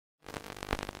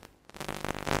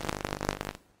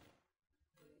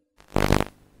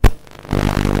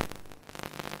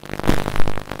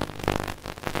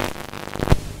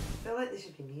like there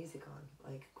should be music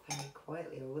on, like very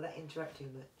quietly, or will that interrupt too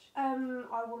much? I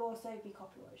will also be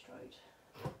copyright striked.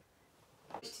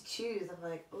 To choose, I'm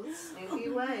like, oh, Snoopy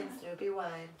wine, Snoopy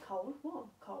wine. Cold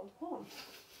one.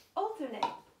 Alternate.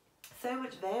 So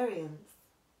much variance.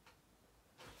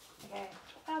 Okay,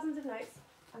 thousands of notes.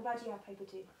 I'm glad you have paper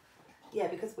too. Yeah,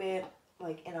 because we're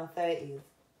like in our 30s.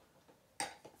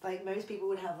 Like most people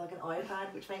would have like an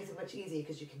iPad, which makes it much easier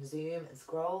because you can zoom and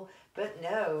scroll. But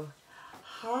no.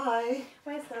 Hi.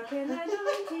 We're stuck in the 90s.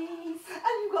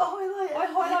 And you've got highlighter. I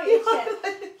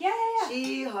highlighted shit. Yeah.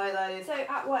 She highlighted. So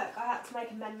at work I had to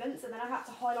make amendments and then I had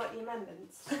to highlight the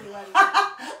amendments to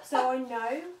so I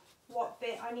know what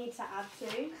bit I need to add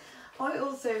to. I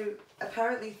also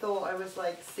apparently thought I was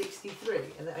like 63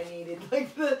 and that I needed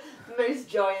like the most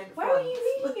giant Where fonts. are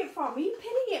you reading it from? Are you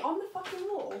pinning it on the fucking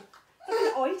wall? Like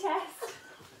an eye test.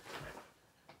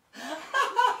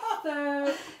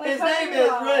 So his name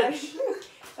is Rich.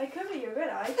 They cover your good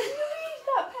eye. Can you read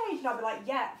that page? And I'll be like,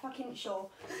 yeah, fucking sure.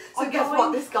 So guess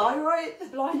what? This guy,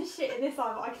 right? Blind as shit in this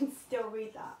eye, but I can still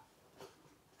read that.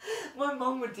 My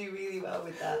mum would do really well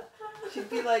with that. She'd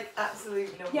be like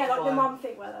absolute number Yeah, like one. the mum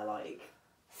thing where they're like.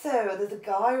 So there's a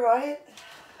guy, right?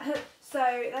 So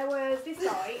there was this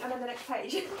guy, and then the next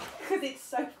page, because it's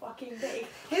so fucking big.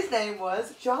 His name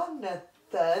was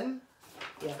Jonathan.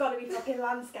 It's got to be fucking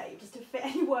landscape just to fit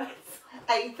any words.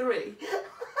 A3.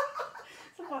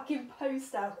 It's a fucking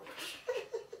poster.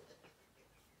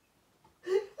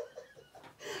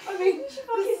 I mean, She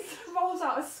fucking rolls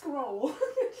out a scroll.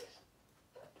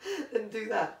 then do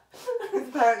that. Because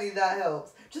apparently that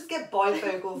helps. Just get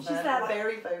bifocals, She's man. there,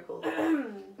 like, Varifocals.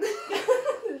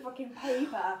 The fucking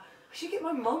paper. We should get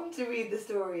my mum to read the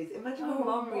stories. Imagine my Oh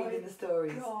mum my reading the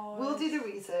stories. God. We'll do the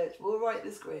research, we'll write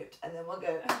the script, and then we'll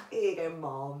go, here you go,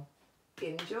 Mom.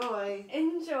 Enjoy.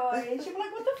 Enjoy. She'll be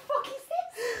like, what the fuck is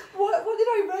this? What did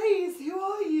I raise? Who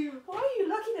are you? Why are you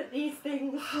looking at these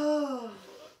things?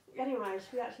 Anyway,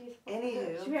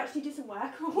 should we actually do some work?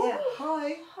 Yeah,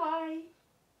 hi. Hi.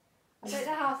 I don't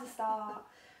know how to start.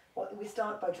 We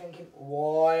start by drinking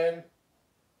wine.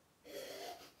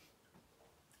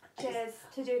 Cheers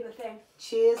to doing the thing.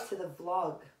 Cheers to the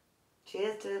vlog.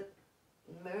 Cheers to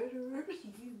murderers.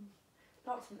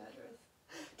 Not to murderers.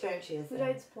 Don't cheers. We then.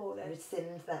 don't support this.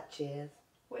 Rescind that cheers.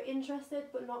 We're interested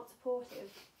but not supportive.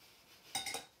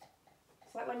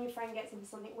 It's like when your friend gets into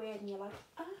something weird and you're like,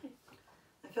 oh.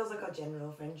 It feels like our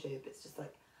general friendship. It's just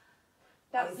like.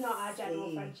 That's I not our general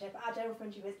see. friendship. Our general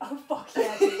friendship is, oh fuck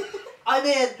yeah, dude. I'm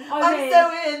in. I'm I'm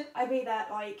so in. I mean that,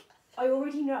 like, I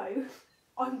already know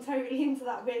I'm totally into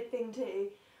that weird thing too.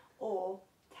 Or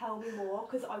tell me more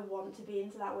because I want to be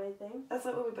into that weird thing. That's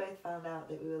like when we both found out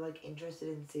that we were like interested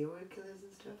in serial killers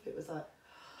and stuff. It was like,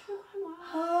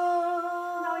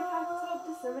 Now I have to talk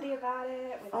to somebody about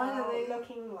it without Finally.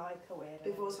 looking like a weirdo.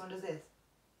 before someone does this.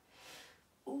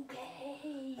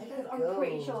 Okay. I Because gotta I'm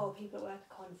pretty go. sure people at work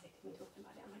are kind of sick of me talking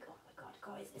about it. I'm like, oh my god,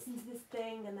 guys, listen to this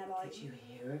thing, and they're like, Did you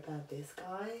hear about this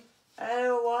guy? I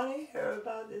don't want to hear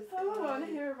about this guy. I don't want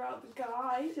to hear about the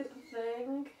guy who did the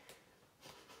thing.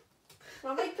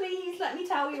 I'm like, please let me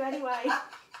tell you anyway.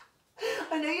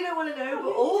 I know you don't want to know, I but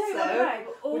really don't wanna also, know,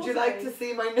 but would you also- like to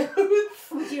see my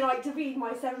notes? Would you like to read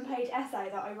my 7-page essay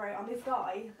that I wrote on this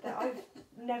guy? That I've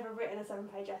never written a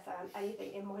 7-page essay on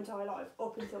anything in my entire life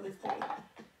up until this point.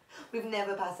 We've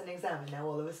never passed an exam, and now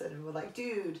all of a sudden we're like,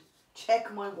 dude,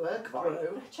 check my work,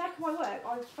 bro. Check my work.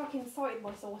 I've fucking cited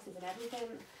my sources and everything.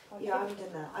 Yeah, I haven't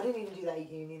done that. I didn't even do that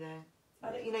at uni though. I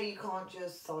don't- You know, you can't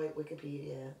just cite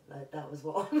Wikipedia. Like, that was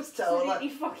what I was told. Absolutely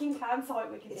Like, fucking can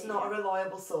cite Wikipedia. it's not a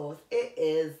reliable source. It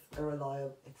is a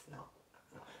reliable. It's not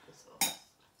a reliable source.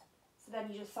 So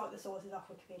then you just cite the sources off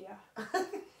Wikipedia.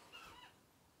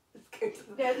 Let's go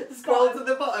to the, Yeah, the scroll bottom. to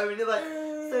the bottom, and you're like,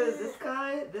 so is this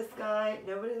guy?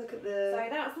 Nobody look at the. So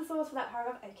that's the source for that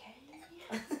paragraph. Okay.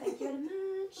 Thank you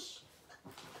very much.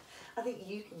 I think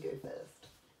you can go first.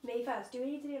 Me first. Do we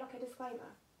need to do like a disclaimer?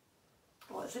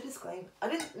 What's a disclaimer? I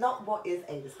didn't. Not what is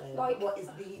a disclaimer. Like- What is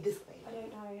the disclaimer? I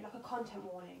don't know. Like a content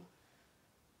warning.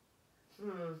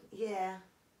 Yeah.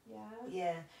 Yeah.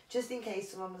 Yeah. Just in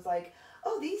case someone was like,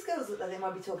 oh, these girls look like they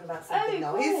might be talking about something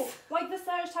Oh, nice. cool. Like the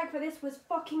search tag for this was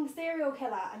fucking serial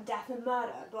killer and death and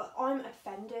murder, but I'm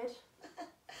offended.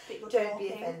 that you're Don't be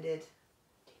talking. offended.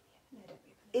 No, don't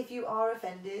be offended. If you are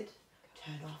offended,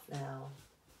 turn off now.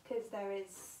 Because there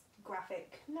is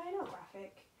graphic. No, not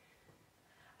graphic.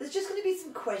 There's just going to be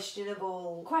some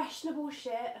questionable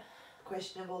shit.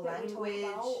 questionable that we talk language,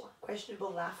 about.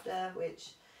 questionable laughter,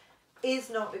 which is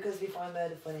not because we find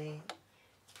murder funny.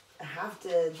 I have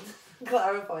to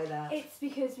clarify that. It's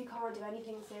because we can't do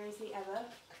anything seriously ever.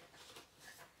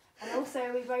 And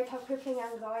also, we both have crippling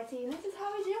anxiety, and this is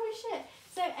how we deal with shit.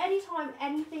 So anytime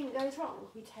anything goes wrong,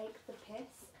 we take the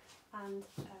piss, and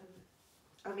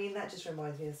I mean, that just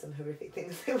reminds me of some horrific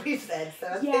things that we've said. So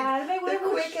I yeah, think they the were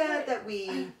quicker that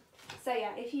we. So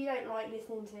yeah, if you don't like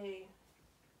listening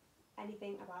to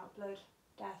anything about blood,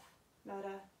 death,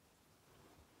 murder,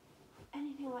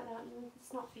 anything like that,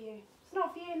 it's not for you. It's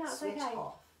not for you, and that's Switch okay.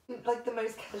 off. Like the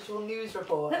most casual news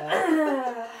reporter.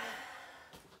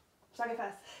 Shall I go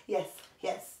first? Yes,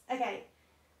 yes. Okay.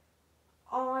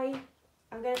 I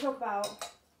am going to talk about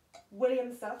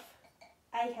William Suff,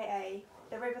 aka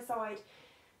the Riverside.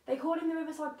 They call him the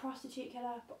Riverside prostitute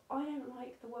killer, but I don't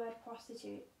like the word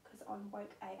prostitute because I'm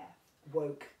woke AF.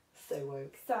 Woke. So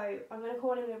woke. So I'm going to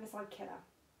call him the Riverside killer.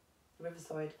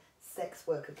 Riverside sex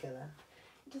worker killer.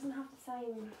 It doesn't have the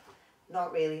same...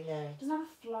 Not really, no. It doesn't have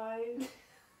a flow.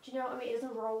 Do you know what I mean? It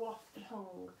doesn't roll off the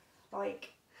tongue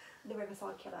like the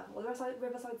Riverside killer. Or the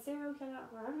Riverside serial killer.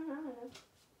 I don't know.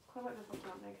 Quite like the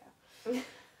fuck, no care.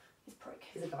 He's a prick.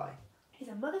 He's a guy. He's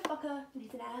a motherfucker and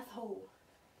he's an asshole.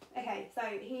 Okay, so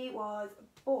he was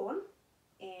born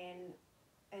in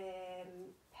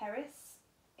Paris,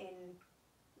 in,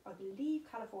 I believe,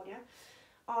 California,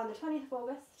 on the 20th of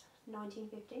August,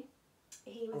 1950.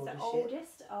 He was the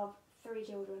oldest of 3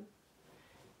 children.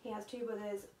 He has 2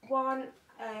 brothers. One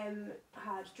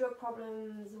had drug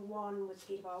problems, one was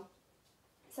paedophile.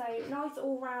 So nice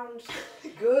all round.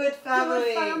 Good family.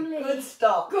 Good family. Good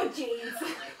stock. Good genes.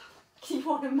 You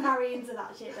want to marry into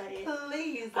that shit, don't you?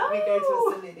 Please let me go to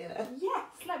a Sunday dinner. Yes,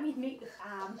 let me meet the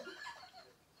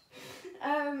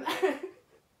fam.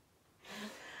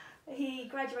 He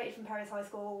graduated from Paris High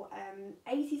School,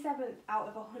 87th out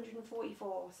of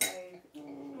 144, so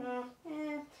in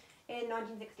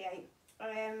 1968.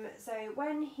 So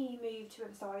when he moved to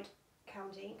Riverside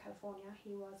County, California,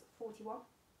 he was 41.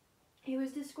 He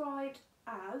was described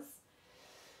as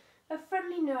a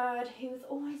friendly nerd who was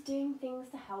always doing things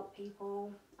to help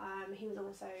people. He was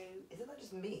also... Isn't that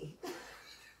just me?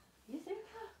 You think?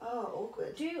 Oh,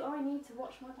 awkward. Do I need to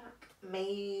watch my back?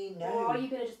 Me, no. Or are you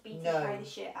going to just beat No. the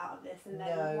shit out of this and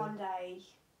then one day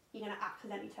you're going to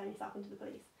accidentally turn yourself into the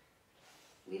police?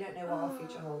 We don't know what our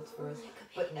future holds for us.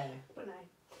 But no. But no.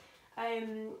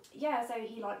 Yeah, so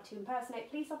he liked to impersonate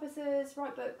police officers,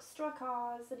 write books, drive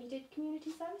cars, and he did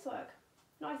community service work.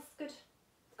 Nice, good.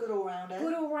 Good all-rounder.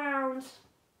 Good all round.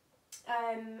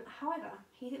 However,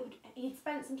 he'd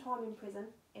spent some time in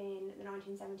prison in the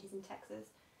 1970s in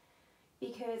Texas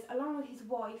because along with his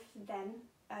wife then,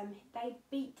 they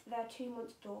beat their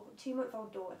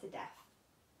 2-month-old daughter to death.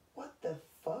 What the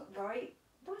fuck? Right?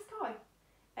 Nice guy.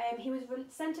 He was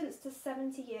sentenced to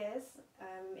 70 years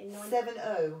in 70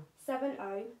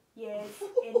 years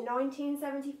in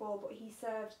 1974, but he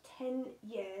served 10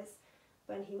 years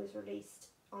when he was released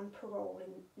on parole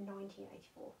in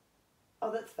 1984.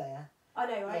 Oh, that's fair. I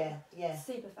know, right? Yeah, yeah.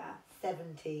 Super fair.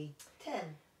 70.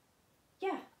 10.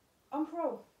 Yeah, on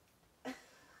parole.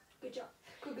 Good job.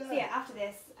 Good guy. So yeah, after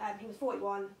this, he was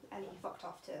 41 and he fucked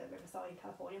off to Riverside,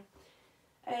 California.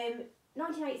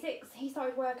 1986, he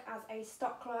started work as a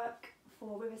stock clerk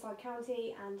for Riverside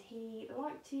County and he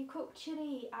liked to cook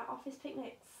chili at office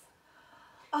picnics.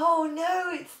 Oh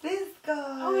no, it's this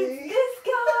guy. Oh, it's this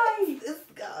guy! It's this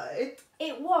guy.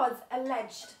 It was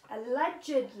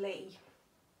allegedly,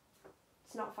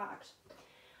 it's not fact,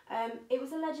 it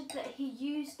was alleged that he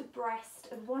used the breast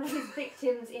of one of his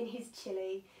victims in his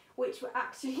chili, which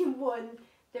actually won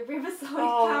the Riverside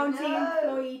County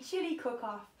Employee Chili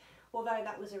Cook-Off, although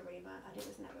that was a rumour and it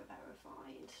was never verified.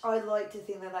 I like to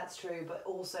think that that's true, but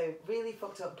also really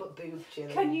fucked up, but boob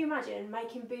chili. Can you imagine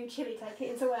making Boob chili, take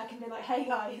it into work and be like, hey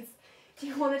guys, do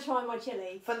you want to try my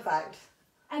chili? Fun fact.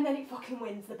 And then it fucking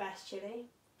wins the best chili.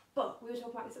 But we were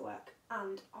talking about this at work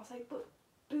and I was like, but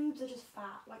boobs are just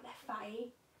fat, like they're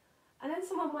fatty. And then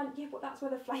someone went, yeah, but that's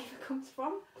where the flavour comes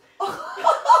from.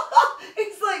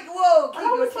 It's like, whoa, keep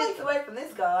your was tits away from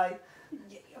this guy.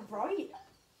 Yeah, right,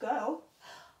 girl.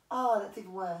 Oh, that's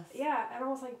even worse. Yeah, and I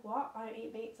was like, what? I don't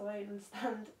eat meat, so I don't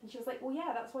understand. And she was like, well,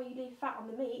 yeah, that's why you leave fat on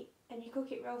the meat and you cook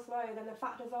it real slow, then the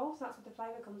fat dissolves, and that's where the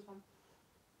flavour comes from.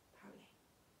 Apparently.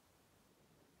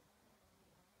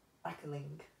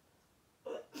 Backling.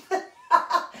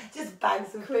 Just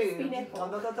bags of Crispy food. nipple. Oh,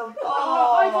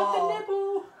 I got the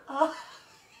nipple! Oh.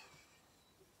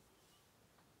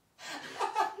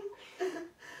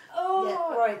 Oh,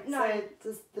 Yeah, right, no. so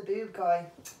just the boob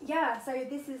guy. Yeah, so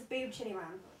this is Boob Chili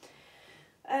Man.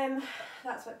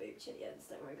 That's where Boob Chili ends,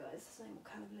 don't worry guys, there's no more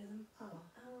cannibalism. Oh.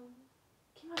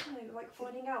 Can you imagine though, like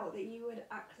finding out that you would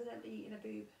accidentally eat in a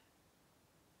boob?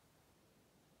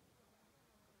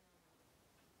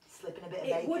 slipping a bit of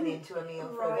It bacon wouldn't- into a meal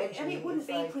for a Right, veggie. and it wouldn't It's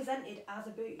be like, presented as a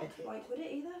boob, Okay. like, would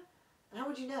it either? how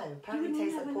would you know? You Apparently would it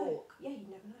tastes like never know. pork. Yeah, you'd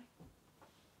never know.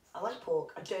 I like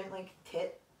pork. I don't like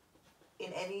tit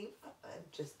in any.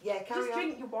 Just carry Just on.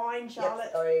 drink your wine, Yep,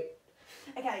 Charlotte. sorry.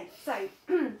 Okay, so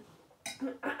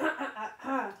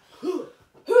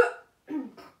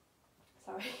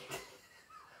sorry.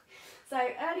 So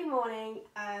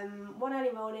one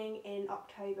early morning in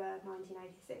October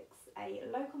 1986, a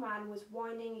local man was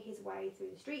winding his way through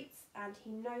the streets and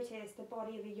he noticed the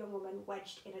body of a young woman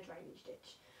wedged in a drainage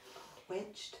ditch.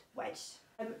 Wedged.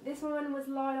 This woman was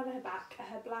lying on her back,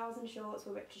 her blouse and shorts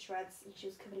were ripped to shreds and she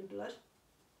was covered in blood.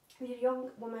 The young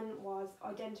woman was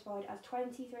identified as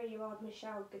 23-year-old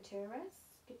Michelle Gutierrez.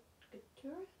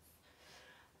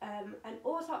 An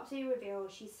autopsy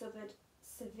revealed she suffered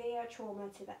severe trauma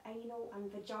to the anal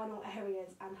and vaginal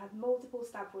areas and had multiple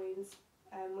stab wounds,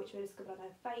 which were discovered on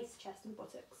her face, chest and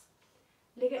buttocks.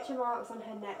 Ligature marks on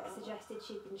her neck suggested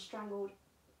she'd been strangled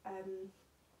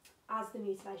as the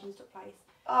mutilations took place.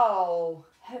 Oh.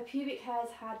 Her pubic hairs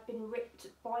had been ripped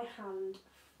by hand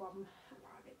from her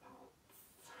private parts.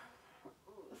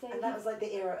 So And that was like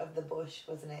the era of the bush,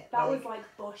 wasn't it? that was like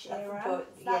Bush that's era.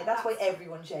 that's why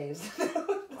everyone shaves. That's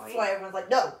Right. why everyone's like,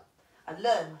 no, I've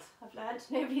learned. I've learned.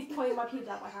 Nobody's pulling my pubes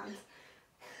out by hand.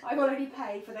 I will only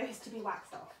pay for those to be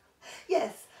waxed off.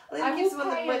 Yes. I give will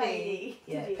someone pay the a money. lady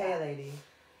to Yeah, do pay a that. lady.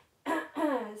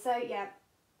 So yeah,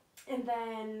 and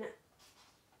then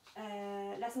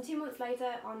less than 2 months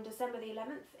later, on December the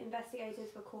 11th,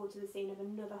 investigators were called to the scene of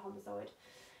another homicide.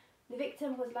 The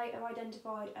victim was later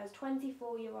identified as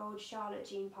 24-year-old Charlotte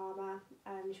Jean Palmer.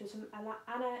 She was from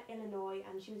Anna, Illinois,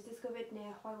 and she was discovered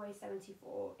near Highway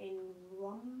 74 in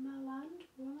Romaland?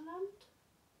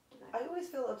 I always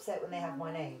feel upset when they have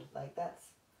my name. Like, that's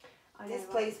I know, right?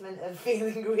 displacement of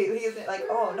feeling, really, isn't it? Like,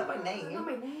 oh, not my name. Not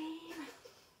my name.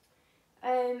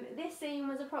 This scene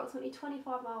was approximately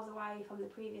 25 miles away from the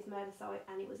previous murder site,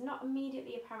 and it was not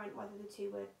immediately apparent whether the two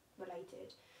were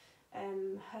related.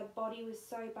 Her body was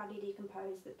so badly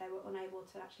decomposed that they were unable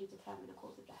to actually determine the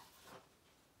cause of death.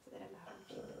 So they don't know how long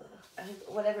she lived. I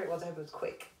hope, whatever it was, I hope it was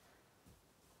quick.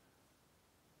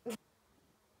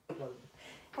 It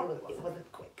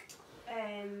wasn't quick.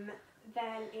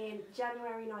 Then in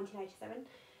January 1987,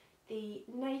 the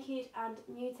naked and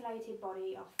mutilated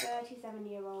body of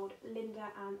 37-year-old Linda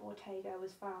Ann Ortega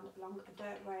was found along a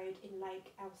dirt road in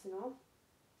Lake Elsinore.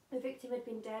 The victim had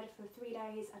been dead for 3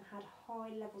 days and had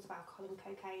high levels of alcohol and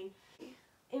cocaine.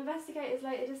 Investigators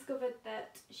later discovered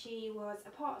that she was a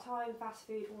part-time fast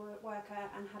food worker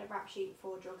and had a rap sheet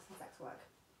for drugs and sex work.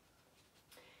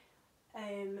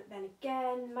 Then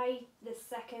again, May the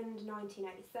 2nd,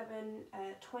 1987,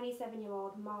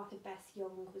 27-year-old Martha Bess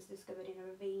Young was discovered in a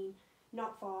ravine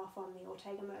not far from the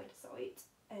Ortega murder site.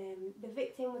 The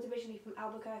victim was originally from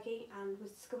Albuquerque and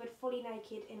was discovered fully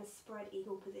naked in a spread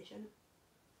eagle position.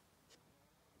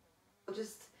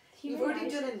 You've already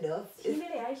done enough. It's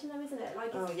humiliation though, isn't it?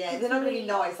 Like, Oh it's, yeah, it's they're not really really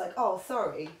nice. Like, oh,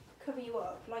 sorry, cover you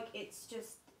up. Like, it's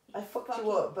just I fucked you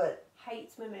fucking up, but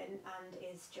hates women and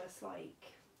is just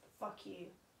like, fuck you.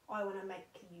 I want to make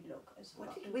you look as what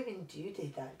fucking... did women do to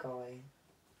that guy?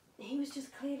 He was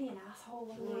just clearly an asshole,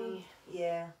 wasn't he?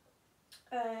 Yeah.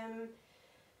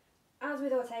 As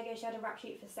with Ortega, she had a rap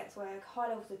sheet for sex work. High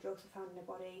levels of drugs were found in her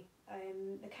body.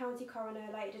 The county coroner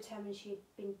later determined she had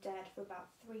been dead for about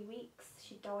 3 weeks.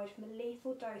 She died from a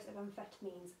lethal dose of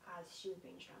amphetamines as she was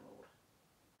being strangled.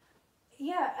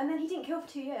 Yeah, and then he didn't kill for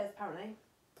 2 years, apparently.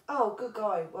 Oh, good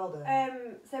guy. Well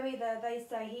done. So either they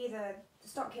say he either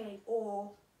stopped killing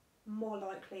or more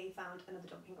likely found another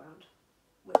dumping ground,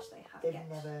 which they have They've yet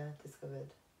never discovered.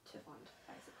 to find,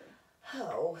 basically.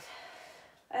 Oh.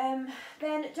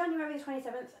 Then January the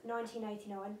 27th,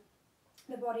 1989,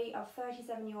 the body of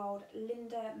 37-year-old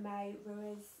Linda May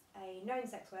Ruiz, a known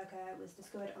sex worker, was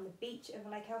discovered on the beach of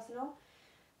Lake Elsinore.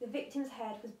 The victim's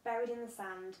head was buried in the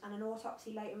sand, and an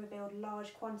autopsy later revealed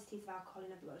large quantities of alcohol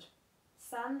in her blood.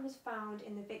 Sand was found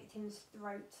in the victim's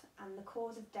throat, and the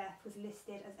cause of death was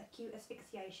listed as acute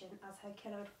asphyxiation, as her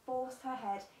killer had forced her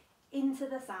head into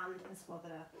the sand and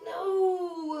smothered her.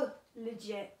 No!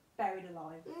 Legit buried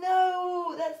alive.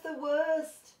 No! That's the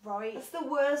worst. Right? That's the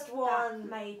worst one. That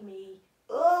made me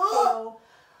Oh!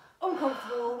 feel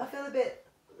uncomfortable. I feel a bit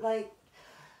like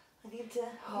I need to.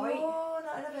 Right. Oh,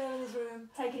 not enough air in this room.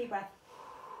 Take a deep breath.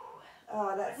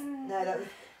 Oh, that's no. That was.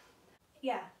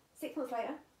 Yeah, 6 months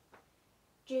later,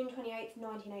 June 28th,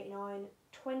 1989,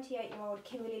 28-year-old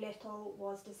Kimberly Little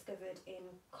was discovered in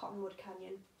Cottonwood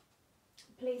Canyon.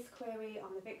 Police query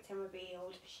on the victim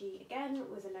revealed she again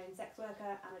was a known sex worker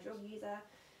and a drug user.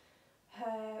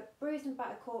 Her bruised and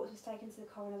battered corpse was taken to the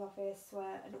coroner's office,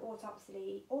 where an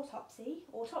autopsy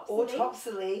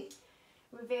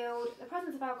revealed the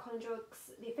presence of alcohol and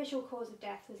drugs. The official cause of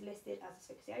death was listed as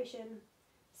asphyxiation.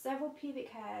 Several pubic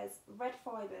hairs and red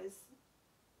fibres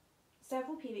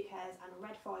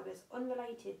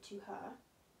unrelated to her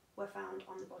were found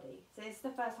on the body. So this is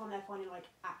the first time they're finding like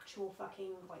actual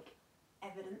fucking like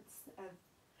evidence of.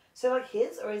 So like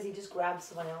his, or is he just grabbed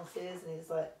someone else's and he's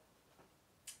like.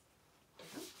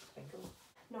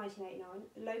 1989,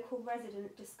 a local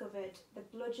resident discovered the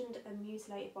bludgeoned and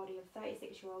mutilated body of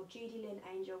 36-year-old Judy Lynn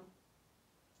Angel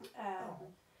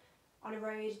on a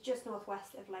road just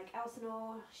northwest of Lake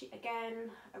Elsinore. Again,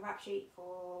 a rap sheet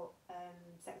for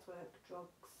sex work,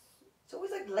 drugs. It's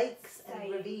always like lakes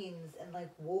and ravines and like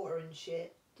water and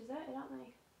shit. Deserted, aren't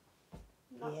they?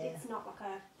 Yeah. It's not like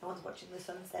a... No one's watching the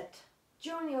sunset.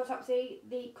 During the autopsy,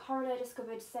 the coroner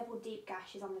discovered several deep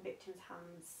gashes on the victim's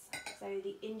hands. So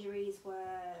the injuries were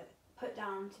put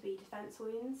down to be defence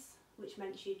wounds, which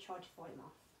meant she had tried to fight them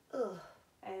off. Ugh.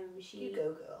 You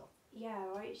go, girl. Yeah,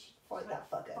 right. She fight that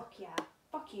fucker. Fuck yeah.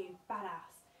 Fuck you,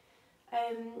 badass.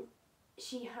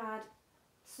 She had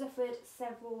suffered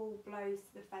several blows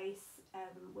to the face,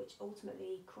 which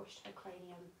ultimately crushed her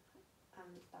cranium,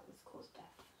 and that was caused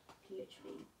death.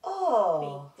 Literally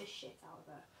beat the shit out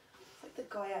of her. It's like the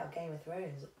guy out of Game of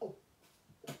Thrones. Oh.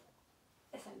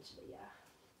 Essentially, yeah.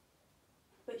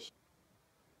 But she's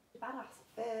badass.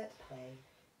 Fair play.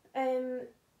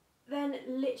 Then,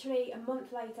 literally a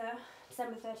month later,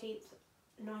 December 13th,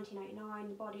 1989,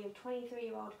 the body of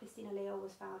 23-year-old Christina Leal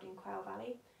was found in Quail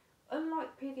Valley.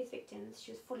 Unlike previous victims,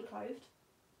 she was fully clothed,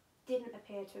 didn't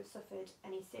appear to have suffered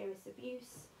any serious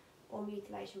abuse or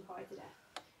mutilation prior to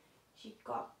death. She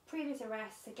got previous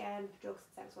arrests again for drugs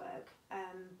and sex work,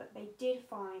 but they did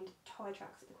find tie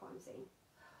tracks at the crime scene.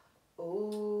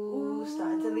 Ooh,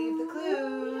 starting to leave the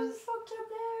clues. Fucked up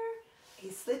there.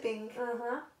 He's slipping.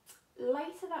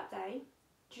 Later that day,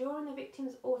 during the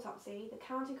victim's autopsy, the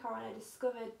county coroner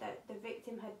discovered that the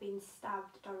victim had been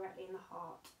stabbed directly in the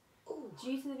heart. Ooh.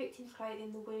 Due to the victim's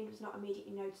clothing, the wound was not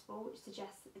immediately noticeable, which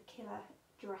suggests that the killer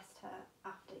dressed her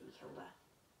after he killed her.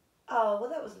 Oh, well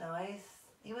that was nice.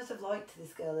 He must have liked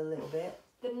this girl a little bit.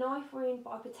 The knife wound,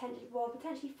 while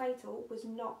potentially fatal, was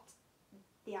not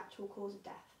the actual cause of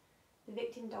death. The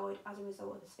victim died as a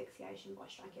result of asphyxiation by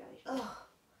strangulation. Oh.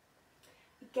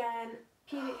 Again,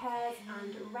 pubic hairs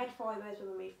and red fibres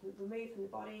were removed from the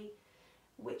body,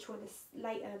 which were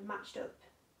later matched up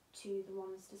to the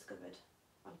ones discovered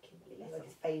on Kimberly It was Lisson. like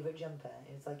his favourite jumper.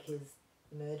 It was like his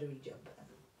murdery jumper.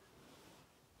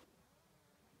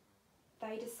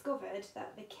 They discovered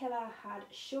that the killer had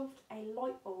shoved a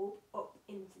light bulb up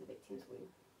into the victim's womb.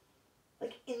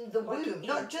 Like in the womb,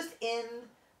 not just in...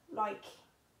 Like,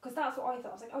 because that's what I thought.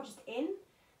 I was like, oh, just in?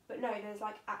 But no, there's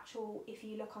like actual, if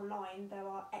you look online, there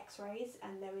are x-rays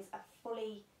and there is a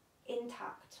fully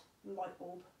intact light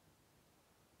bulb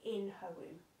in her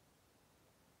womb.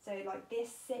 So like this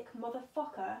sick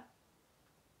motherfucker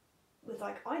was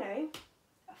like, I know,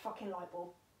 a fucking light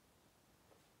bulb.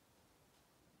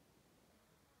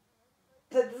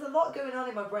 There's a lot going on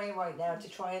in my brain right now to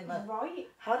try and like... Right?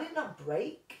 How did it not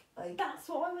break? Like, that's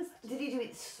what I was... Did he do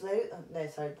it slow? Oh, no,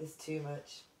 sorry, this is too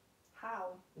much.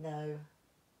 How? No.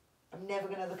 I'm never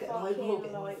going to look at a light bulb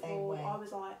in the same way. I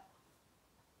was like...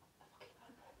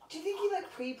 Do you think he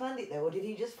like pre-planned it though, or did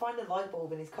he just find a light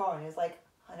bulb in his car and he was like,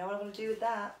 I know what I'm going to do with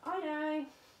that? I know.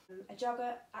 A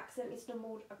jogger accidentally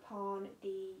stumbled upon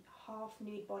the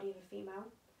half-nude body of a female.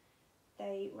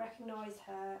 They recognised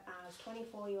her as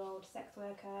 24-year-old sex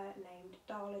worker named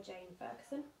Darla Jane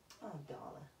Ferguson. Oh,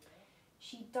 Darla.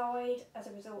 She died as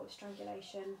a result of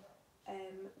strangulation,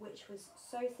 which was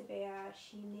so severe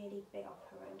she nearly bit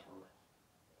off her own tongue.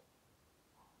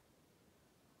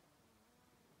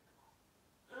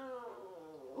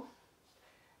 Oh.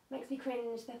 Makes me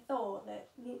cringe the thought that...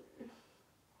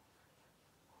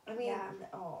 I mean, yeah.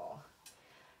 Oh.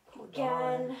 Poor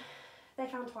Again, Darla. they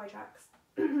found tie tracks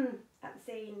at the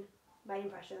scene, made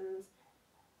impressions.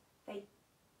 They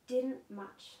didn't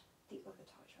match the other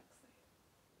tie tracks though.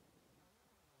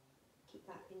 Keep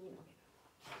that in your noggin.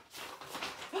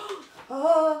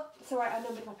 Oh! It's alright, I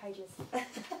numbered my pages.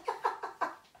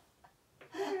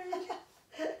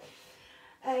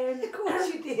 Of course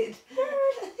you did.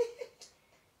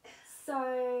 So,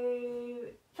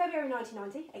 February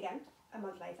 1990, again, a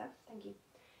month later, thank you.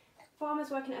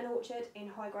 Farmers working at an orchard in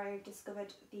Highgrove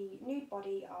discovered the nude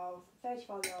body of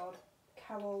 35-year-old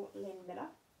Carol Lynn Miller.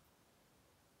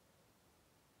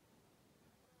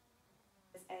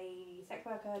 As a sex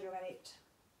worker, drug addict.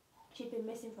 She'd been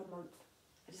missing for a month.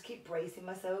 I just keep bracing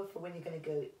myself for when you're going to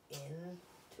go in.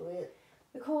 To it.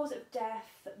 The cause of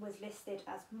death was listed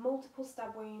as multiple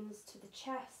stab wounds to the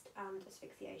chest and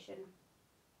asphyxiation.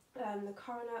 The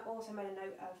coroner also made a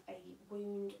note of a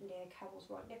wound near Carol's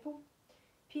right nipple.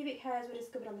 Pubic hairs were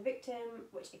discovered on the victim,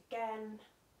 which again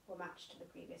were matched to the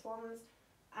previous ones.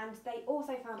 And they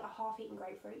also found a half-eaten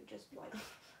grapefruit, just like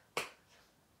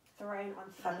thrown on.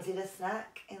 Fancied a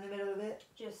snack in the middle of it.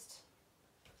 Just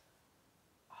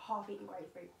half-eaten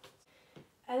grapefruit.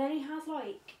 And then he has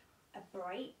like a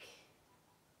break,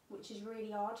 which is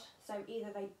really odd. So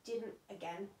either they didn't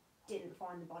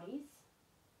find the bodies,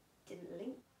 didn't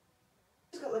link.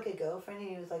 He's got like a girlfriend and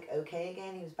he was like okay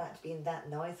again. He was back to being that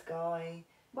nice guy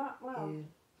Well, who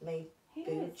made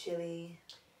Boob Chilli.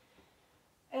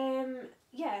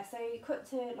 Yeah, so cut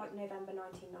to like November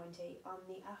 1990. On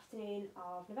the afternoon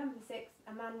of November 6th,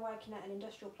 a man working at an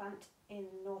industrial plant in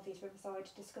northeast Riverside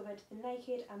discovered the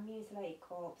naked and mutilated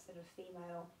corpse of a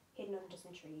female hidden under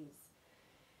some trees.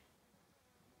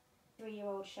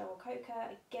 3-year-old Cheryl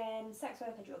Coker, again sex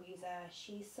worker, drug user,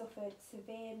 she suffered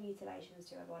severe mutilations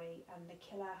to her body and the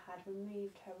killer had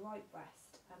removed her right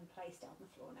breast and placed it on the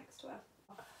floor next to her.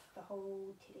 The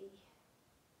whole titty.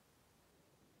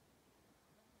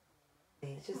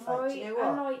 It's just like, do you know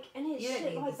what? And it's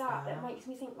shit like that makes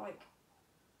me think like,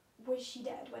 was she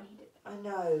dead when he did that? I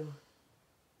know.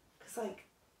 Because like,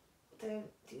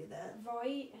 don't do that.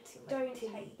 Right? Don't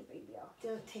take the baby off.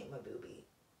 Don't take my boobie.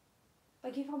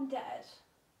 Like if I'm dead.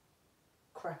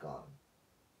 Crack on.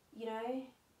 You know?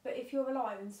 But if you're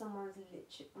alive and someone's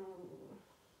literally...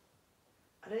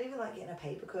 I don't even like getting a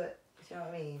paper cut. Do you know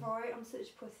what I mean? Right, I'm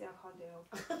such a pussy, I can't deal.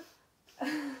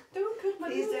 Don't cut my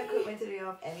Please boobie. don't cut my titty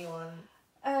off, anyone.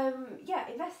 Yeah,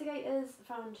 investigators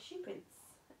found shoe prints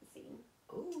at the scene.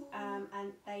 Ooh.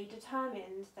 And they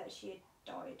determined that she had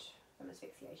died from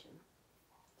asphyxiation.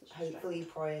 Hopefully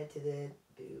prior to the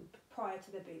boob. Prior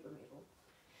to the boob removal.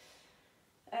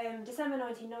 December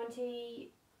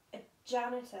 1990, a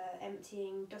janitor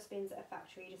emptying dustbins at a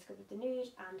factory discovered the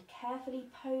nude and carefully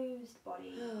posed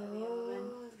body of a young woman.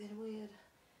 Oh, it's getting weird.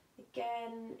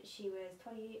 Again, she was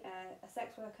a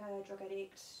sex worker, drug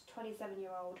addict,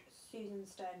 27-year-old Susan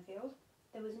Sternfield.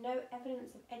 There was no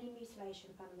evidence of any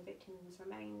mutilation found in the victim's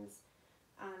remains,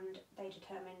 and they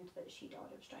determined that she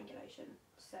died of strangulation.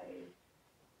 So,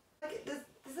 like,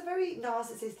 there's a very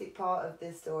narcissistic part of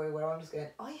this story where I'm just going,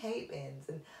 I hate bins,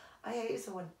 and I hate if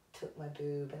someone took my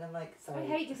boob, and I'm like, sorry. I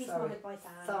hate to be smothered by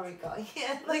sand. Sorry, guy.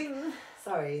 Yeah, like,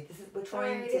 sorry. We're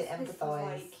trying to empathise.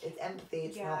 Like, it's empathy.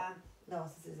 It's not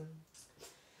narcissism.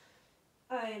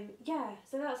 Yeah,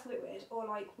 so that's a bit weird. Or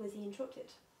like, was he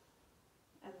interrupted?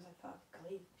 And I was like, fuck, gotta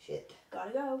leave. Shit.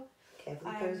 Gotta go.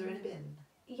 Carefully pose her in a bin.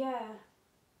 Yeah.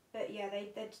 But yeah,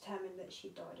 they determined that she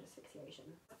died of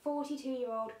asphyxiation.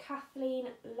 42-year-old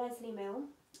Kathleen Leslie Mill.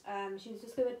 She was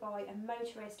discovered by a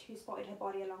motorist who spotted her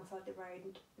body alongside the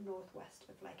road northwest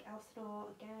of Lake Elsinore.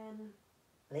 Again,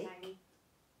 Lake? same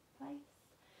place.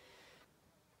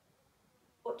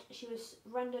 But she was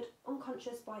rendered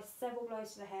unconscious by several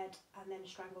blows to the head and then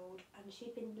strangled, and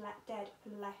she'd been dead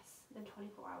for less than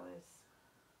 24 hours.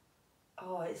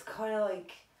 Oh, it's kind of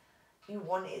like you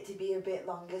want it to be a bit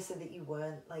longer so that you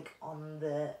weren't like on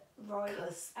the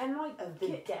cusp and like of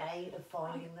the day of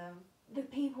finding them. The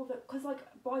people that, because like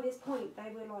by this point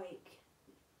they were like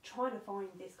trying to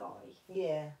find this guy.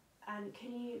 Yeah. And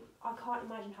I can't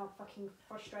imagine how fucking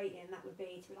frustrating that would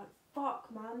be to be like, fuck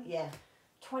man. Yeah.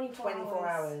 24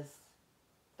 hours.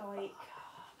 Like, oh, man.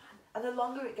 And the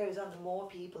longer it goes on, the more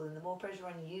people and the more pressure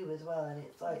on you as well. And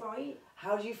it's like, right?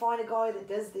 How do you find a guy that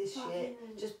does this fucking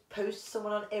shit? Just post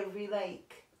someone on every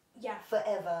lake. Yeah.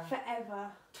 Forever.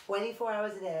 24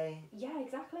 hours a day. Yeah,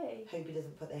 exactly. Hope he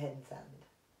doesn't put their head in sand.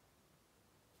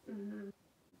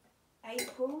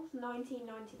 April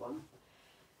 1991.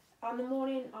 On the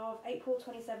morning of April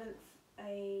 27th,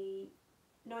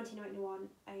 1991,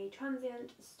 a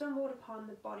transient stumbled upon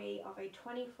the body of a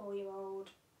 24-year-old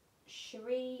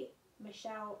Cherie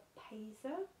Michelle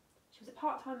Pazer. She was a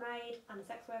part-time maid and a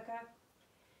sex worker.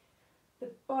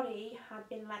 The body had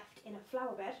been left in a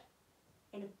flower bed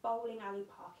in a bowling alley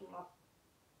parking lot.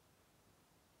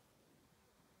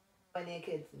 Near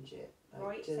kids and shit. Like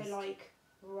right, so like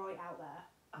right out there.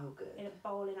 Oh, good. In a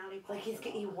bowling alley parking lot.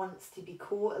 He wants to be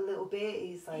caught a little bit.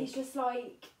 He's like. He's just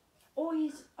like, or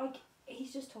he's like.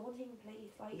 He's just taunting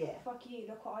police, like, yeah. Fuck you,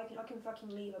 look what I can fucking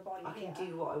leave a body here. I can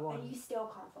do what I want. And you still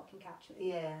can't fucking catch me.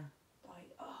 Yeah. Like,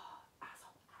 oh,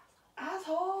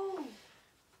 asshole.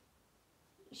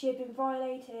 She had been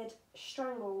violated,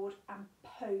 strangled and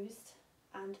posed,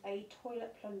 and a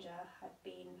toilet plunger had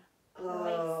been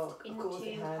placed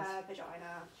into her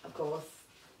vagina. Of course.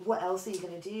 What else are you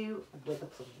going to do with a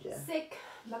plunger? Sick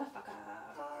motherfucker.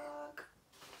 Fuck.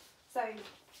 So,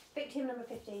 victim number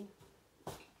 15.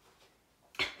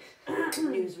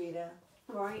 Newsreader.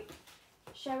 Right.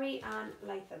 Sherry Ann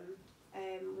Latham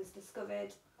was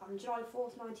discovered on July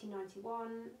 4th,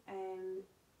 1991.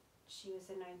 She was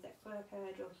a known sex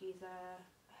worker, drug user.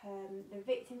 The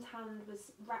victim's hand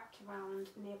was wrapped around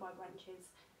nearby branches,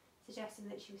 suggesting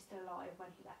that she was still alive when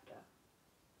he left her.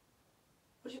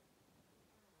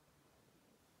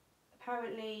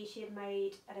 Apparently, she had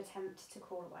made an attempt to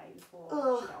crawl away before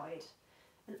she died.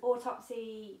 An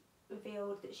autopsy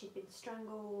revealed that she'd been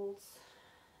strangled.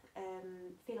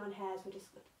 Feline hairs were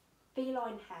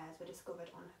discovered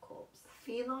on her corpse.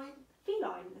 Feline?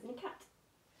 Feline, as in a cat.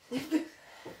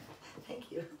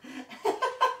 Thank you.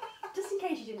 Just in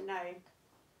case you didn't know.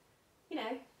 You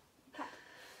know, cat.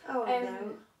 Oh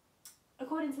no.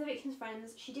 According to the victim's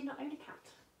friends, she did not own a cat.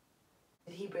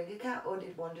 Did he bring a cat or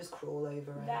did one just crawl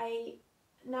over her? They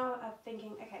now are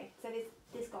thinking, okay, so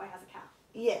this guy has a cat.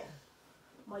 Yeah.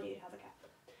 My dude has a cat.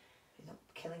 He's not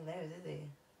killing those, is he?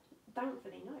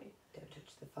 Thankfully, no. Don't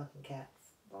touch the fucking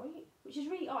cats. Right? Which is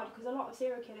really odd because a lot of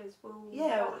serial killers will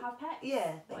Yeah, not have pets.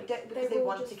 Yeah, Like, don't, because they will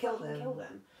want just to kill fucking them. kill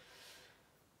them.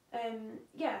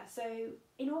 Yeah, so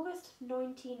in August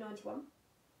 1991,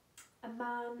 a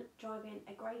man driving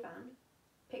a grey van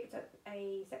picked up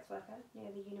a sex worker near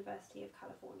the University of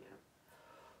California.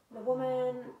 The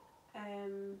woman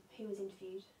who was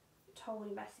interviewed told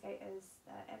investigators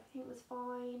that everything was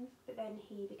fine, but then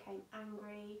he became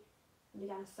angry and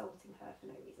began assaulting her for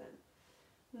no reason.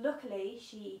 Luckily,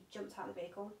 she jumped out of the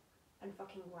vehicle and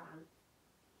fucking ran.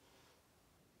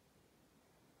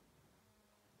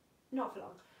 Not for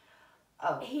long.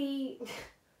 Oh. He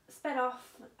sped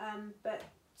off, but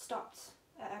stopped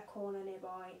at a corner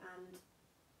nearby and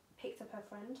picked up her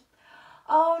friend.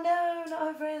 Oh no,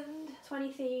 not her friend.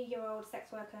 23-year-old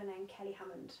sex worker named Kelly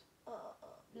Hammond.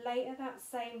 Later that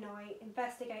same night,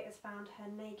 investigators found her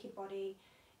naked body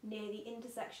near the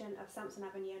intersection of Sampson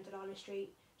Avenue and Delilah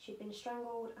Street. She'd been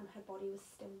strangled and her body was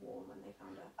still warm when they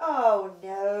found her. Oh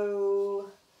no.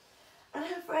 And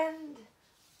her friend,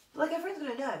 like her friend's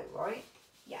gonna know, right?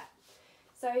 Yeah.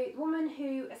 So the woman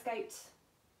who escaped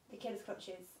the killer's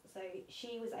clutches, so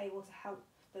she was able to help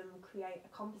them create a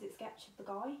composite sketch of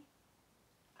the guy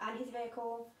and his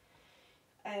vehicle.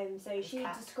 So His she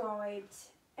cat. described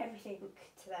everything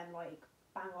to them, like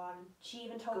bang on. She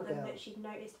even told Good them girl. that she'd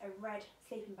noticed a red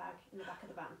sleeping bag in the back of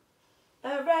the van.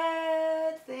 The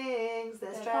red things, the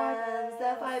The strands,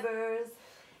 the fibers.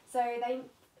 So they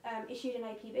issued an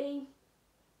APB.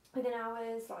 Within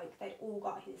hours, like they'd all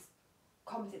got his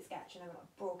composite sketch and they were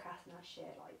like broadcasting that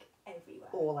shit like everywhere.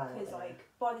 All out Because there. like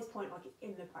by this point, like it's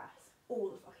in the press all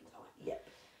the fucking time. Yep.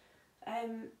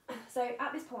 So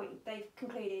at this point, they've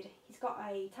concluded he's got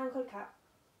a tan coloured cat.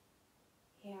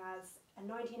 He has a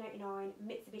 1989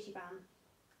 Mitsubishi van.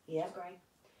 Yep. Which is grey.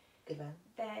 Good man.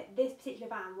 This particular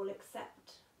van will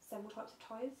accept several types of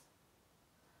tyres.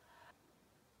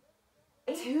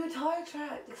 2 tyre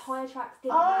tracks. The tyre tracks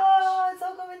didn't match. Oh, it's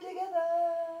all coming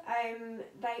together.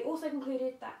 They also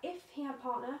concluded that if he had a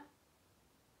partner,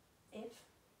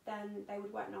 then they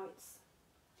would work nights,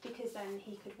 because then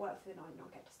he could work for the night and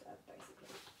not get disturbed,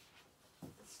 basically.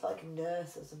 It's like a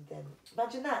nurse or something.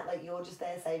 Imagine that, like you're just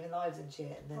there saving lives and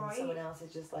shit, and then Right. someone else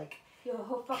is just like Your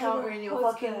fucking countering your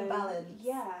fucking husband. balance.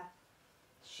 Yeah.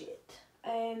 Shit.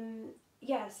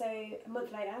 Yeah, so a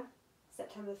month later,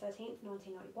 September 13th,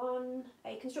 1991,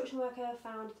 a construction worker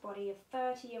found the body of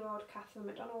 30-year-old Catherine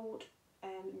MacDonald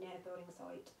near a building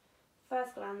site.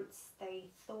 First glance, they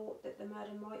thought that the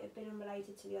murder might have been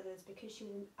unrelated to the others because she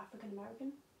was an African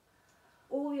American.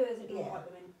 All the others had been white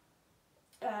women.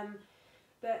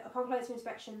 But upon closer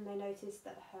inspection, they noticed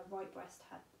that her right breast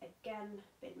had again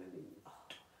been removed.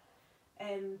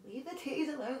 Leave the titties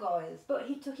alone, guys. But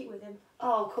he took it with him.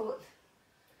 Oh, cool.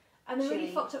 And the really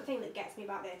Chilli. fucked up thing that gets me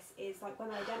about this is like when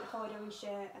they identified her and shit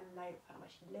and they found where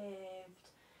she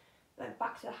lived, went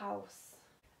back to the house.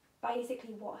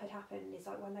 Basically what had happened is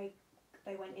like when they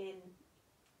went in,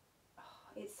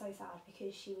 it's so sad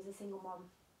because she was a single mom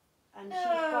and she'd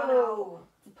gone out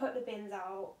to put the bins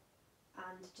out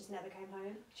and just never came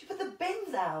home. She put the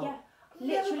bins out? Yeah. I'm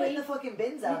never Literally, putting the fucking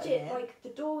bins out legit, again. like the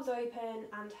door's open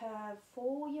and her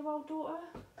 4-year-old daughter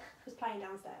was playing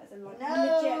downstairs and like No.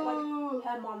 legit like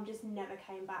her mom just never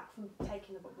came back from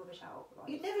taking the rubbish out. Like.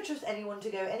 You'd never trust anyone to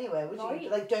go anywhere, would Right. you?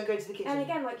 Like, don't go to the kitchen. And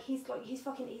again, like he's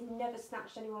never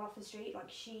snatched anyone off the street. Like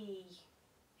He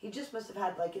just must have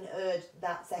had like an urge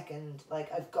that second,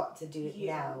 like, I've got to do it You.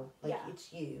 now. Like, Yeah.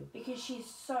 it's you. because she's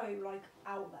so like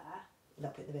out there,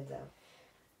 Not putting the bins out.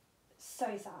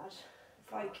 so sad.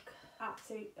 Like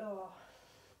Absolute. Oh.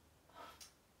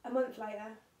 A month later,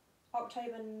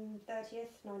 October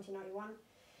 30th, 1991,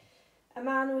 a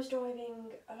man was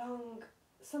driving along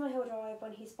Summerhill Drive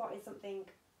when he spotted something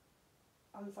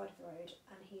on the side of the road,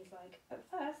 and he's like, at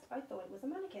first I thought it was a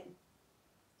mannequin.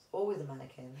 It's always a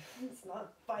mannequin. It's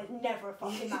not, but it's never a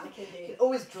fucking mannequin, dude. You can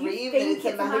always dream that it's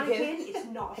a mannequin. It's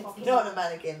not a fucking It's not a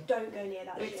mannequin. Don't go near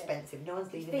that They're shit. expensive. No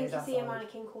one's leaving If you those think you outside. see a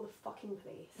mannequin, call the fucking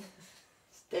police.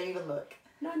 Just don't even look.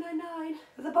 999.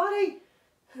 There's a body.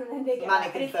 And then they get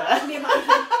Mannequin, it's sir. actually a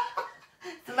mannequin.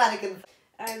 It's a mannequin.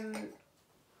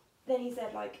 Then he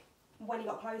said, like, when he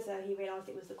got closer, he realised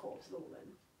it was the corpse of a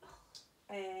woman.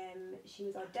 She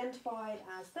was identified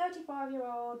as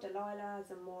 35-year-old Delilah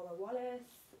Zamora Wallace.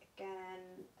 Again,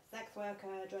 a sex worker,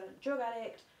 drug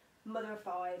addict, mother of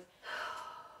 5.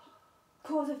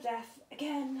 Cause of death,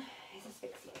 again, is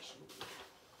asphyxiation.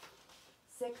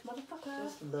 Sick motherfucker.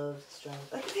 Just love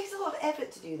strength. Like, it takes a lot of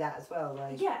effort to do that as well.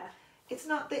 Like, Yeah. it's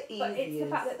not the easiest. But it's the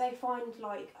fact that they find,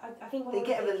 like, I think one they of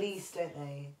get a the things- release, don't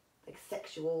they? Like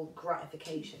sexual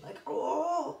gratification. Like,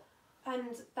 oh.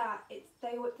 And that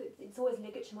it's always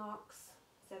ligature marks,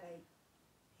 so they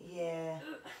Yeah.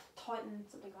 tighten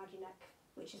something around your neck,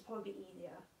 which is probably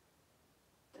easier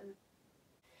than.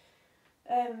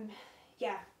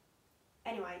 Yeah.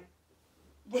 Anyway,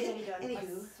 we're nearly done.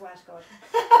 Anywho. I swear to God.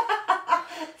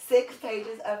 6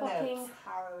 pages of Fucking notes.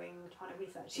 harrowing trying to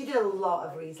research. She this did a shit. lot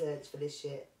of research for this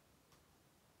shit.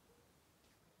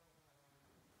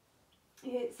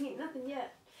 You ain't seen nothing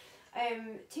yet.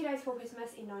 2 days before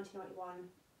Christmas in 1991.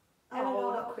 Oh,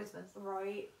 Eleanor- not Christmas.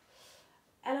 Right.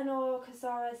 Eleanor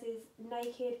Casares'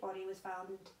 naked body was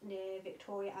found near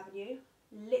Victoria Avenue,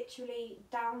 literally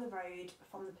down the road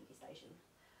from the police station.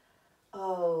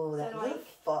 Oh, that So, little like-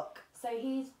 fuck. So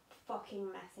he's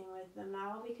fucking messing with them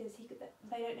now because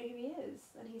they don't know who he is,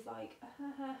 and he's like,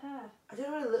 ha ha ha. I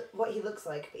don't know what he looks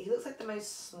like, but he looks like the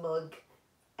most smug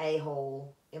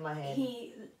a-hole in my head.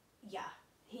 He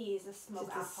is a smug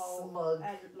Just a asshole, smug-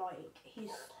 and like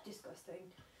he's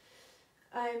disgusting.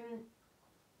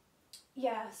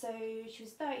 Yeah. So she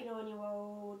was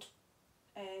 39-year-old,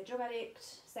 drug addict,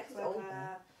 sex She's old worker.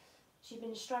 now. She'd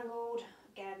been strangled.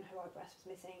 Again, her right breast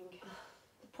was missing.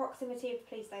 The proximity of the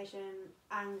police station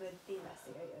angered the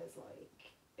investigators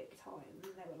like big time. They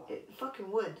were like, It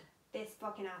fucking would. this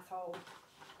fucking asshole.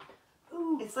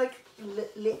 Ooh. It's like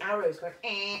lit arrows going,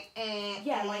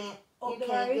 Yeah, like up you the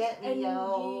can't road, get me, and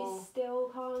yo. you still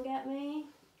can't get me.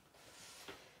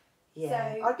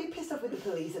 Yeah, So- I'd be pissed off with the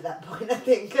police at that point, I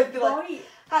think. I'd be like, Right.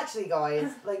 actually,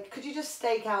 guys, like, could you just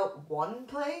stake out one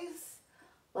place?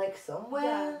 Like, somewhere?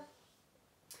 Yeah.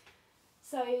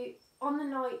 So, on the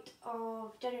night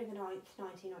of January the 9th,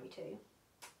 1992,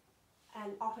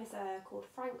 an officer called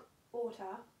Frank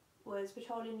Orta was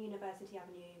patrolling University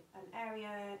Avenue, an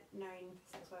area known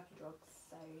for sex work and drugs,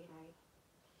 so, you know,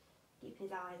 keeping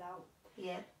his eyes out.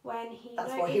 Yeah. When he That's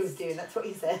noticed, what he was doing, that's what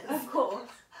he said. Of course.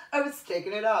 I was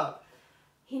staking it up.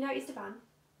 He noticed a van,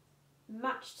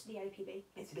 matched the OPB,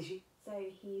 Mitsubishi. so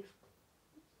he...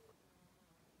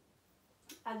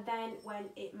 And then when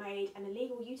it made an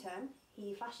illegal U-turn,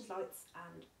 he flashed his lights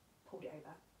and pulled it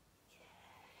over.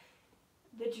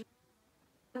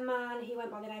 The man, he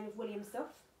went by the name of William Suff,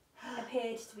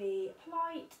 appeared to be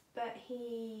polite, but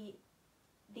the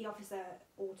officer,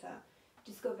 Orta,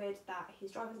 discovered that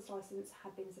his driver's licence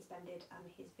had been suspended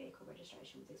and his vehicle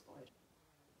registration was expired.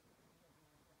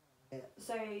 Yeah.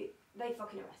 So they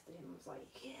fucking arrested him and was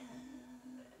like, Yeah.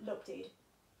 look dude,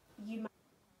 you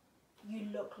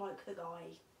look like the guy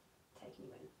taking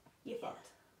you in. You're Yeah. fucked.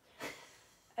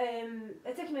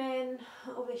 They took him in,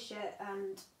 all this shit,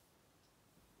 and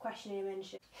questioning him and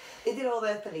shit. They did all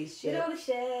their police shit. Did all the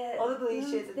shit. All the police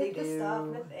shit that did they the do. stuff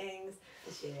and the things.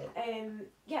 The shit.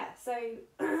 Yeah, so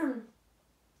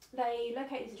they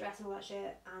located his address and all that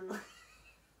shit, and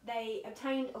they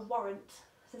obtained a warrant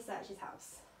to search his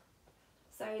house.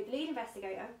 So the lead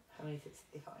investigator... How many tits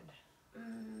did they find?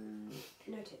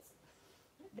 No tits.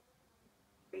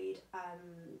 Reed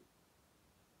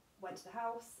went to the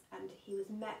house and he was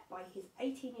met by his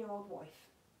 18-year-old wife.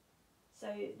 So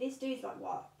this dude's like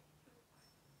what?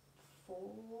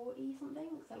 40 something?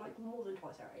 So like more than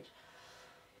twice her age.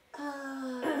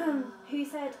 Who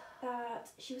said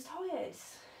that she was tired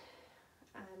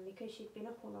because she'd been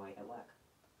up all night at work.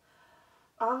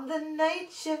 On the night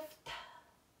shift.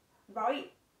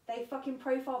 Right? They fucking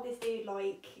profiled this dude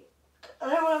like... I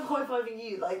don't want to high-fiving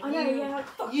you. Like, I know, you, yeah, like,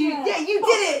 fuck you, yeah. yeah, you Fuck-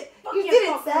 did it. fuck You yeah, did it,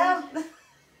 fuck Sam.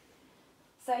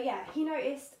 So yeah, he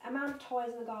noticed a man with toys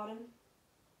in the garden,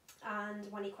 and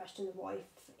when he questioned the wife,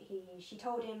 she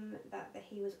told him that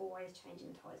he was always changing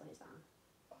the toys on his van.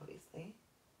 Obviously.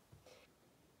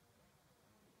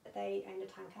 they owned a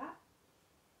tanker.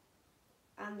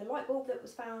 And the light bulb that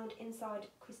was found inside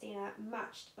Christina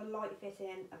matched the light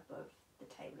fitting above the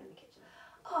table in the kitchen.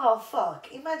 Oh,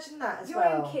 fuck. Imagine that as Your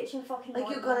well. own kitchen fucking Like,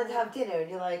 light you're gonna bulb. have dinner and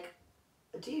you're like,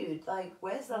 dude, like,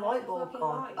 where's the Where's light the bulb fucking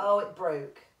gone? light? Oh, it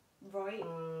broke. Right.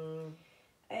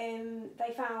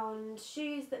 They found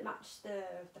shoes that matched the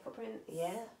footprints.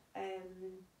 Yeah.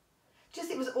 Um,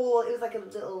 It was like a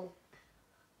little...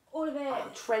 all of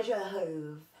it. Treasure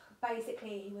hove.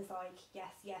 Basically, he was like,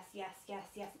 yes,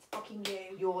 it's fucking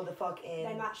you. You're the fucking...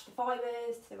 They matched the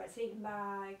fibres to the red sleeping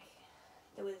bag.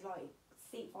 There was like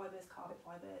seat fibres, carpet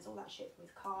fibres, all that shit from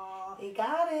his car. He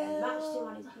got it. They matched him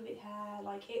on his pubic hair,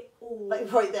 like it all.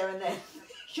 Like right there and then.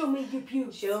 Show me your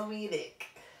pubes. Show me dick.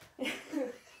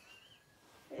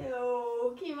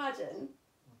 Ew, can you imagine?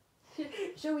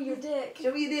 Show me your dick.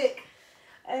 Show me your dick.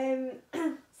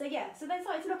 So they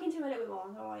started to look into him a little bit more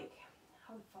and they're like,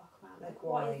 how the fuck, man? Like,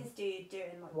 what why? is this dude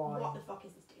doing? Like, Why? what the fuck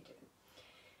is this dude doing?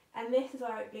 And this is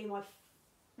where it blew my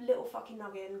little fucking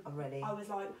noggin. I'm ready. I was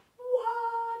like,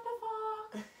 what the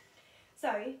fuck?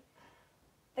 So,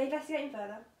 they investigated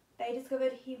further. They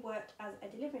discovered he worked as a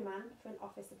delivery man for an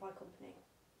office supply company.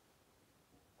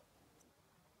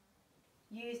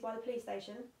 Used by the police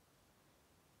station.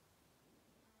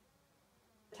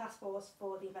 Task force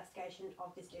for the investigation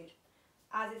of this dude.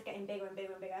 As it's getting bigger and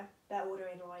bigger and bigger, they're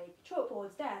ordering like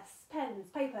chalkboards, desks, pens,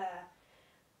 paper.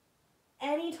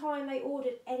 Anytime they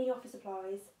ordered any office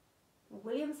supplies,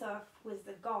 William Suff was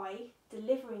the guy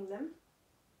delivering them,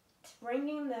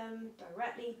 bringing them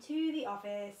directly to the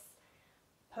office,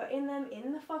 putting them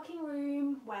in the fucking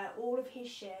room where all of his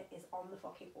shit is on the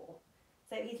fucking wall.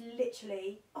 So he's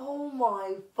literally... Oh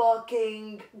my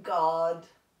fucking god.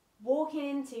 walking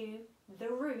into the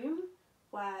room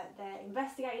where they're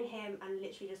investigating him and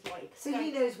literally just like... So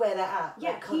he knows where they're at?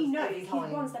 Yeah, like, he knows. every He's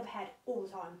time. one step ahead all the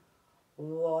time.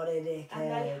 What a dickhead.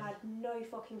 And they had no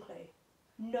fucking clue.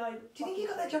 No. Do you think he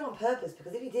got that job on purpose?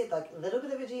 Because if he did, like, a little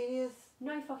bit of a genius.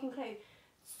 No fucking clue.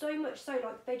 So much so,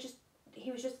 like,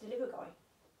 he was just a delivery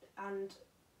guy. And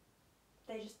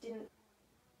they just didn't...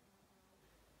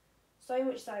 So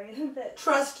much so that...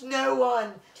 Trust no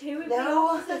one. Two of the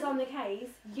officers on the case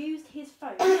used his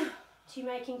phone to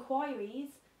make inquiries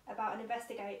about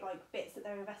bits that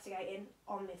they're investigating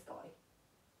on this guy.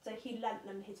 So he lent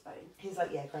them his phone. He's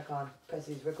like, yeah, crack on. Press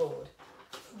his record.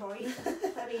 Right.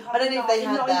 I don't know if they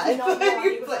had that. 1991,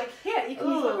 he was like, here, you can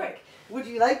use my brick. Would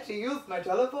you like to use my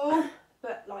telephone?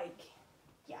 But like,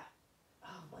 yeah.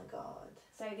 Oh my god.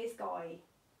 So this guy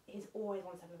is always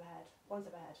one step ahead.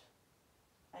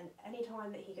 And any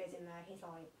time that he goes in there, he's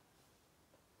like...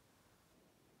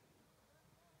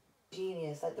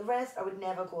 Genius. Like the rest, I would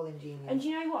never call him genius. And do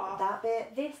you know what? That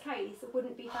bit? This case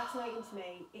wouldn't be fascinating to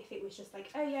me if it was just like,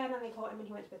 oh yeah, and then they caught him and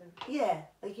he went to prison. Yeah.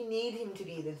 Like you need him to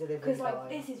be the delivery guy. Because like,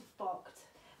 this is fucked.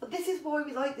 But this is why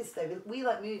we like this though. We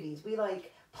like movies. We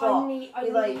like plot. I we need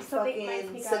like something that makes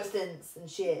fucking me go, substance and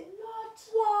shit. what?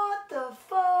 What the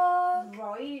fuck?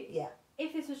 Right? Yeah.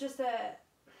 If this was just a...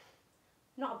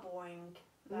 Not a boring...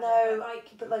 No,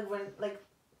 but when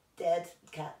dead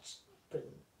catch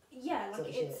prison. Yeah, like sort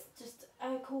of it's shit. just,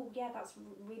 oh cool, yeah, that's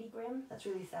really grim. That's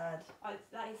really sad.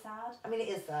 That is sad. I mean, it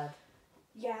is sad.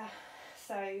 Yeah,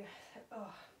 so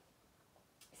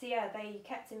yeah, they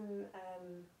kept him,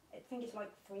 I think it's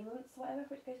like 3 months or whatever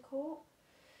for it to go to court.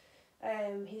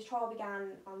 His trial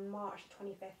began on March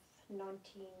 25th,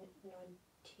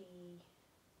 1990.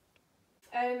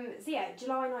 So yeah,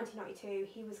 July 1992,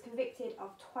 he was convicted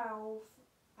of 12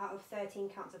 out of 13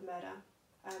 counts of murder.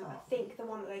 I think the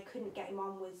one that they couldn't get him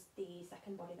on was the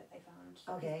second body that they found.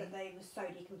 Okay. But they were so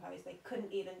decomposed, they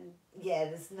couldn't even... Yeah,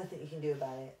 there's nothing you can do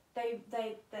about it.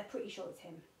 They're pretty sure it's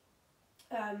him.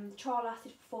 The trial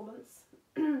lasted for 4 months.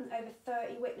 Over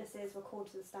 30 witnesses were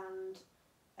called to the stand.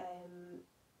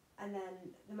 And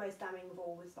then the most damning of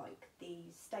all was like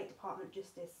the State Department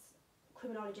Justice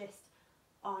criminologist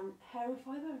on hair and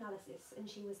fibre analysis. And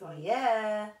she was like...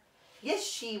 Yeah. Yes,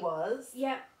 she was.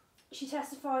 Yeah. She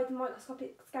testified the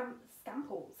microscopic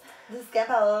scamples. The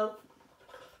scalpel.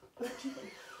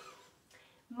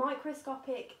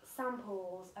 Microscopic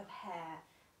samples of hair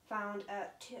found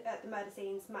at the murder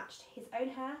scenes matched his own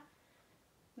hair,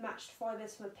 matched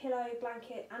fibres from a pillow,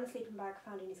 blanket and a sleeping bag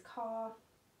found in his car.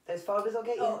 Those fibres will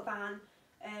get you. Or van.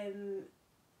 And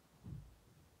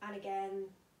again,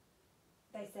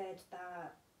 they said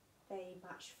that they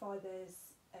matched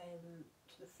fibres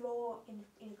to the floor in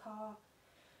the car.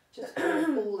 Just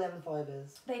all them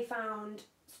fibres. They found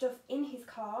stuff in his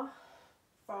car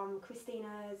from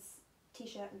Christina's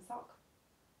t-shirt and sock.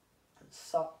 And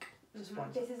sock. Just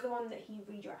one. This is the one that he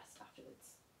redressed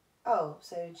afterwards. Oh,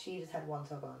 so she just had one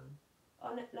sock on.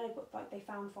 Oh no, but like they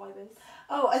found fibres.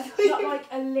 Oh, I thought Not like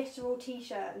a literal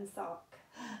t-shirt and sock.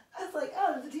 I was like,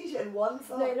 oh, there's a t-shirt and one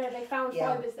sock. No, they found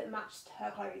fibres that matched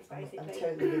her clothes, basically. I'm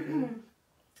totally with you.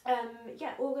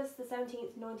 Yeah, August the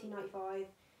 17th, 1995,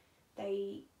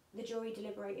 the jury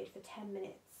deliberated for 10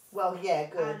 minutes. Well, yeah,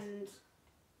 good. And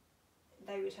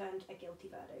they returned a guilty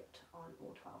verdict on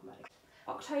all 12 murders.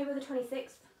 October the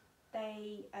 26th,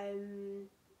 they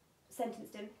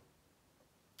sentenced him.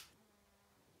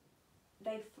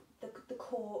 The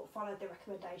court followed the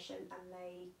recommendation and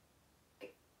they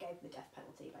gave him the death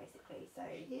penalty, basically. So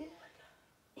yeah.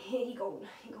 he gone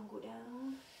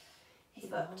down. He's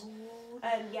fucked.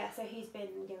 Yeah, so he's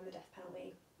been given the death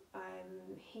penalty.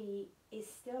 He is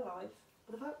still alive.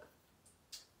 What the fuck?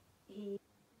 He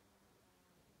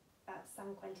at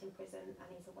San Quentin prison and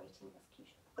he's awaiting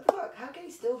execution. What the fuck? How can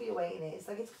he still be awaiting it? It's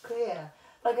like, it's clear.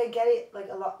 Like, I get it, like,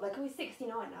 a lot, like... Oh, he's 69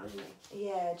 now, isn't he?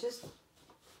 Yeah, just...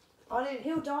 I don't...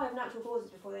 He'll die of natural causes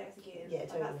before they execute him. Yeah,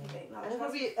 totally. Like, that's the thing. Like, and he'll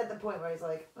probably at the point where he's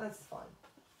like, this is fine.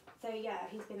 So, yeah,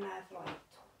 he's been there for, like,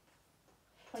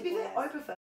 20 To be fair, years. I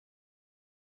prefer